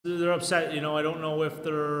They're upset. I don't know if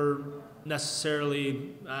they're necessarily.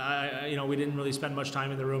 We didn't really spend much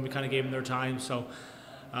time in the room. We kind of gave them their time. So,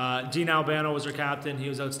 Dean Albano was our captain. He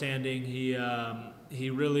was outstanding. He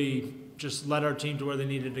really just led our team to where they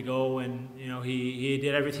needed to go, and he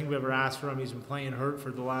did everything we ever asked for him. He's been playing hurt for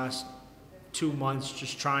the last 2 months,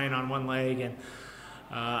 just trying on one leg, and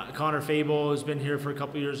Connor Fable has been here for a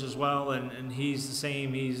couple years as well, and he's the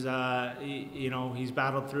same. He's he's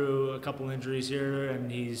battled through a couple injuries here,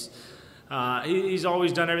 and he's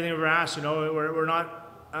always done everything we've asked. We're not.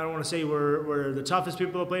 I don't want to say we're the toughest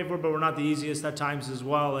people to play for, but we're not the easiest at times as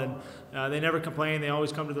well. And they never complain. They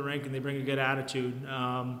always come to the rink and they bring a good attitude.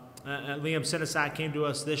 Liam Sinisak came to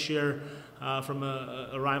us this year from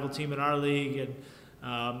a rival team in our league,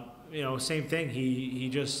 and same thing. He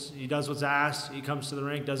does what's asked. He comes to the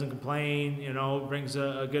rink, doesn't complain. Brings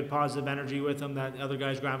a good positive energy with him that other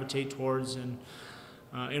guys gravitate towards. And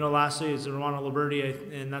lastly is Romano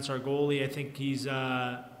Liberti, and that's our goalie. I think he's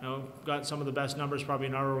got some of the best numbers probably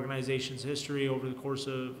in our organization's history over the course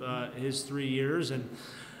of his 3 years. And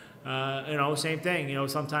same thing.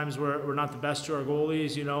 Sometimes we're not the best to our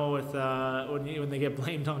goalies. When they get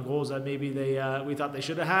blamed on goals that maybe we thought they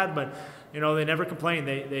should have had, but they never complain.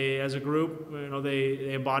 They as a group,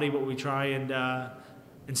 they embody what we try and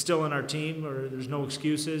instill in our team. Or there's no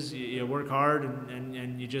excuses. You work hard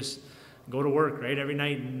and you just go to work right every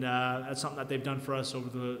night, and that's something that they've done for us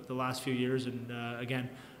over the last few years. And again,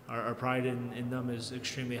 our pride in them is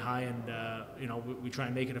extremely high, and we try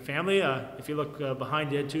and make it a family. If you look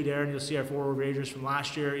behind you too, Darren, you'll see our 4 overagers from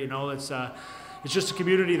last year. It's just a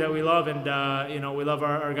community that we love, and we love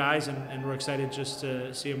our guys, and we're excited just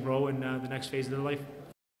to see them grow in the next phase of their life.